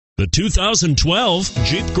The 2012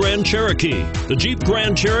 Jeep Grand Cherokee. The Jeep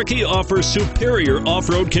Grand Cherokee offers superior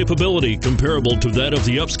off-road capability comparable to that of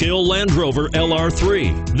the upscale Land Rover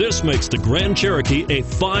LR3. This makes the Grand Cherokee a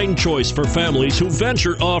fine choice for families who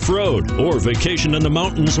venture off-road or vacation in the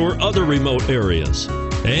mountains or other remote areas.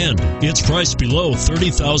 And it's priced below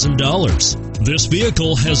 $30,000. This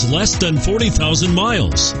vehicle has less than 40,000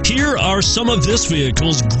 miles. Here are some of this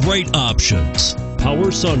vehicle's great options: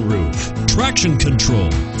 power sunroof, traction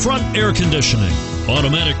control, front air conditioning,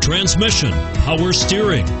 automatic transmission, power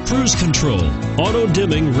steering, cruise control,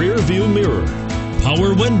 auto-dimming rear view mirror,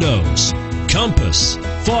 power windows, compass,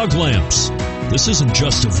 fog lamps. This isn't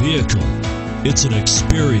just a vehicle, it's an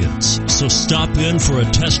experience. So stop in for a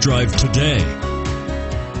test drive today.